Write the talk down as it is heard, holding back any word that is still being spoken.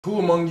Who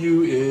among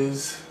you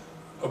is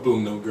a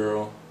Boom Tho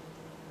Girl?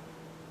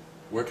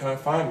 Where can I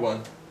find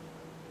one?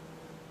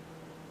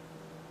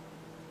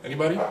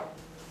 Anybody?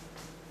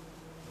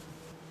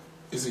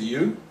 Is it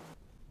you?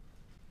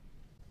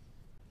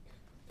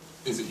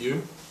 Is it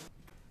you?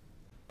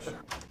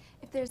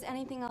 If there's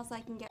anything else I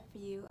can get for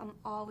you, I'm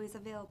always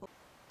available.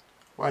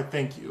 Why,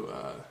 thank you.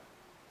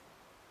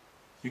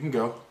 You can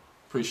go.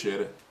 Appreciate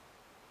it.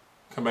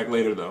 Come back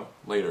later, though.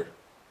 Later.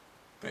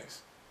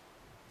 Thanks.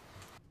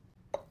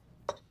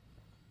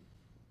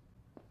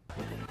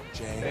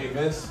 J. Hey,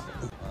 miss.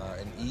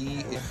 An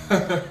E.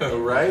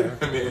 Right?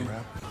 I mean,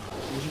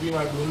 would you be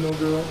my Boom Tho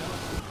Girl?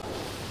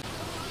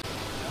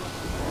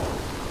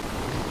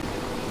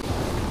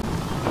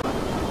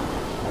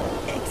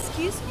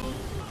 Excuse me?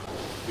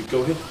 We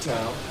go hit the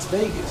town. It's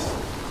Vegas.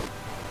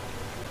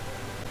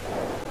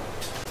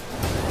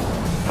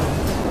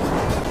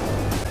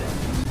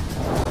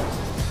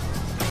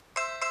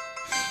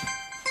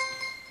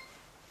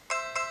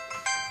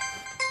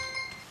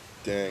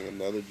 Dang,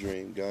 another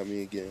dream got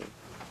me again.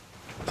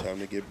 Time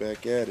to get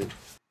back at it.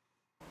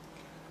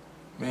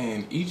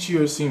 Man, each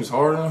year seems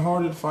harder and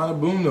harder to find a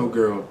Boom Tho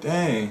Girl.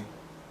 Dang.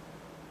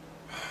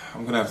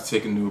 I'm gonna have to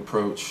take a new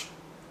approach.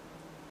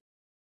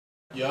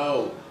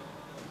 Yo.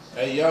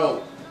 Hey,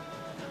 yo.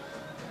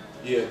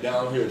 Yeah,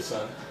 down here,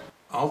 son.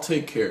 I'll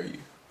take care of you.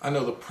 I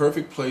know the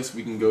perfect place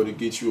we can go to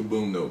get you a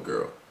Boom Tho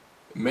Girl.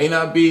 It may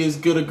not be as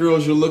good a girl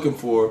as you're looking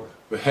for,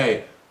 but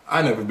hey,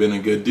 I never been a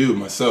good dude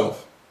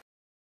myself.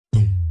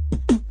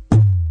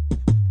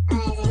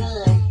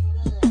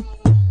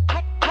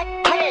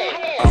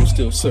 I'm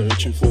still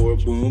searching for a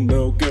Boom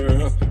Tho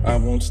Girl. I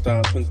won't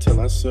stop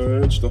until I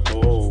search the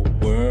whole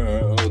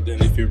world.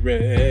 And if you're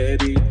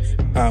ready,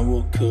 I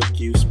will cook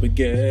you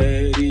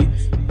spaghetti.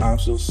 I'm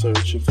still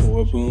searching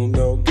for a Boom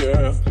Tho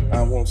Girl.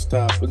 I won't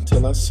stop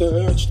until I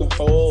search the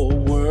whole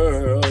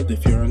world.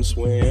 If you're in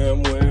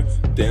swimwear,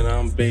 then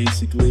I'm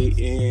basically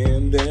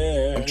in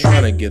there. I'm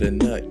trying to get a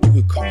nut, you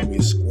could call me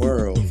a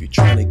squirrel. If you're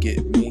trying to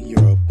get me,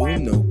 you're a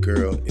Boom Tho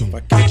Girl. If I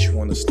catch you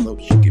on the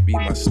slopes, you could be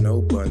my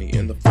snow bunny.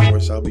 In the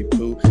forest, I'll be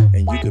Pooh,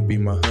 and you could be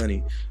my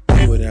honey.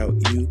 Me without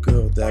you,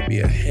 girl, that'd be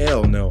a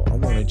hell no. I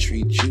wanna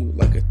treat you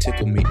like a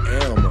tickle me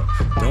Elmo.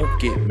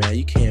 Don't get mad,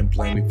 you can't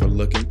blame me for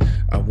looking.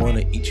 I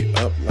wanna eat you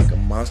up like a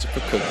monster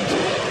for cookies.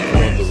 I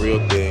want the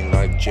real thing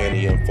like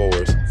Jenny and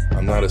Forrest.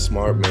 I'm not a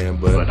smart man,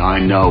 but I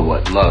know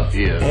what love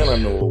is. and I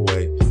know a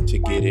way to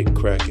get it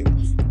cracking.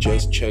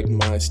 Just check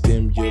my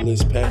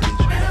stimulus package.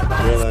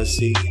 Girl, I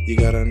see you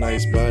got a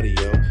nice body,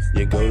 yo.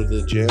 You go to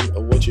the gym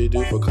or what you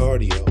do for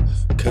cardio?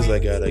 Cause I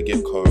got a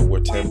gift card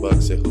worth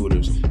 $10 at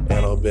Hooters. And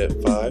I'll bet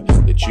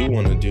 $5 that you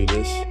wanna do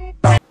this.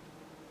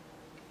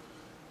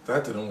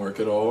 That didn't work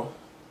at all.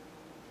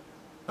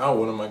 Now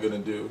what am I gonna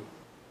do?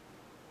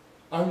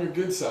 I'm your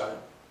good side.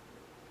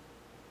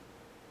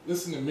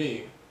 Listen to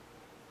me.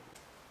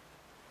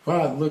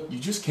 Rod, look, you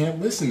just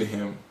can't listen to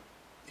him.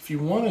 If you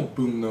want a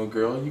Boom Tho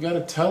Girl, you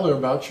gotta tell her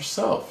about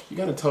yourself. You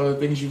gotta tell her the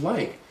things you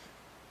like,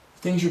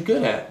 the things you're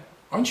good at.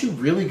 Aren't you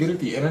really good at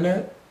the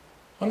internet?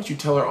 Why don't you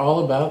tell her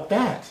all about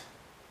that?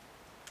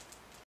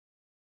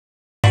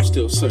 I'm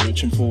still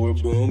searching for a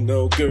Boom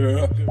Tho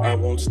Girl. I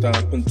won't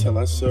stop until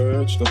I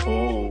search the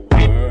whole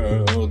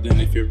world.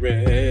 And if you're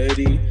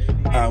ready,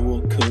 I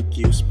will cook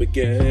you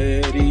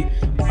spaghetti.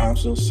 I'm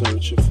still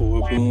searching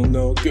for a Boom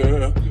Tho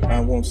Girl. I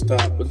won't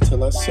stop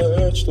until I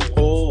search the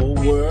whole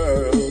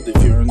world.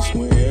 If you're in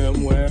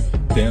swimwear,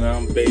 then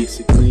I'm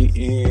basically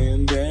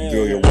in there.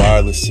 Girl, your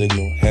wireless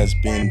signal has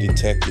been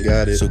detected.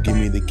 Got it. So give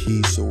me the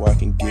key so I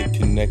can get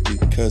connected.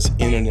 Cause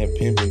internet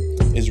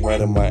pimping is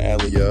right up my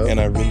alley. Yep. And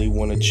I really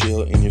wanna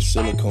chill in your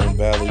Silicon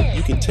Valley.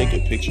 You can take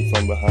a picture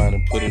from behind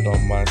and put it on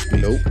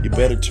MySpace. Nope. You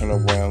better turn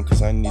around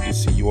cause I need to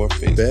see your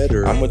face.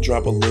 Better. I'ma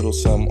drop a little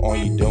something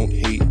on you, don't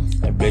hate.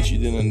 I bet you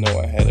didn't know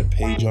I had a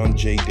page on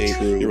J-Date.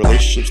 Your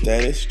relationship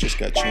status just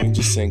got changed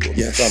to single.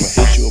 Yes. So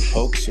I'ma hit you a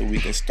poke so we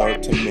can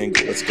start to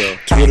mingle. Let's go.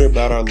 Twitter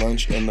about our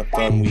lunch and the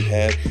fun we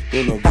had.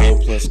 Boom Tho Girl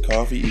plus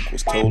coffee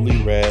equals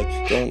totally rad.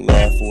 Don't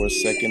laugh for a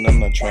second, I'm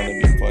not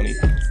trying to be funny.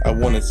 I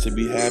want us to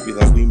be happy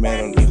that we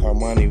met on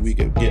eHarmony. We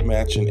could get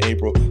matched in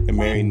April and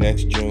marry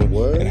next June.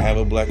 What? And have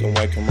a black and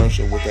white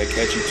commercial with that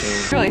catchy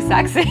tune. Really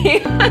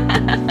sexy.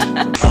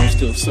 I'm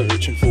still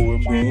searching for a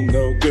Boom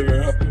Tho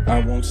Girl.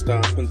 I won't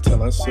stop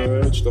until I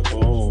search the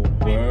whole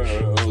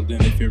world.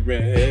 And if you're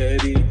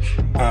ready,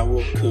 I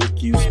will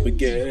cook you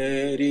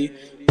spaghetti.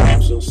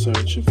 I'm still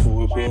searching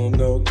for a Boom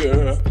Tho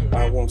Girl.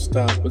 I won't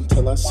stop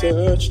until I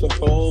search the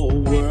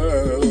whole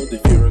world.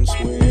 If you're in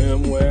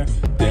swimwear,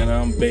 then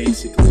I'm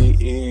basically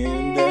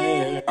in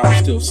there.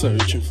 I'm still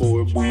searching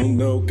for a Boom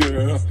Tho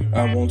Girl.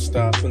 I won't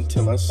stop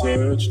until I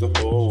search the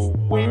whole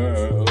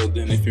world.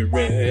 And if you're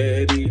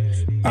ready,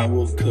 I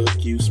will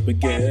cook you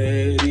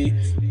spaghetti.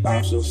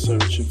 I'm still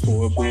searching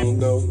for a Boom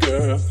Tho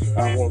Girl.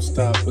 I won't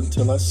stop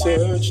until I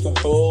search the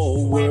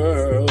whole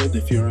world.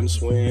 If you're in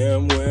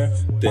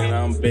swimwear, then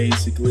I'm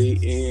basically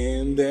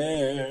in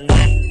there.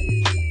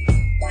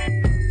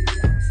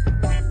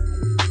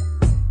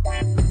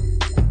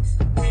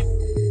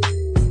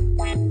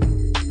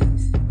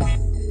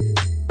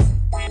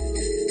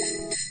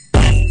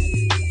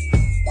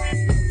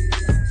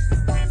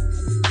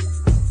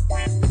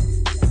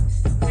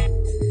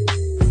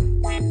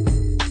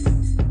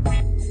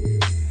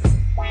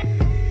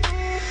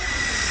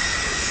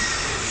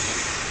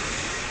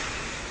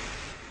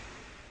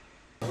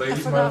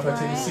 Ladies, mind if I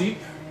take a seat?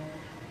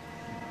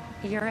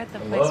 You're at the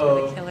place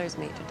where the killers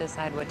meet to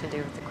decide what to do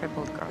with the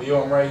crippled girl.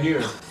 Yo, I'm right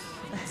here.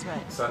 That's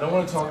right. So I don't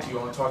want to talk to you,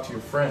 I want to talk to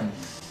your friend.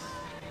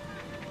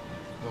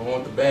 The one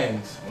with the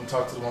bangs. I want to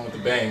talk to the one with the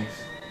bangs.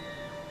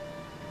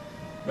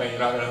 Man, you're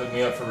not going to hook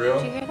me up for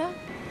real? Did you hear that?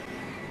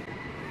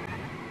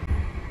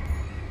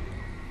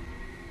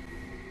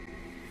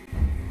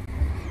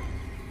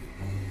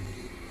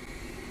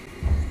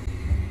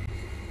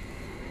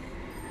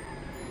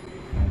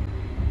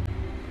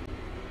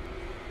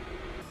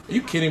 Are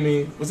you kidding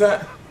me? Was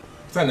that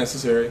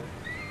necessary?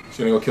 You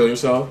gonna go kill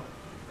yourself?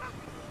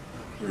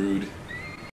 Rude.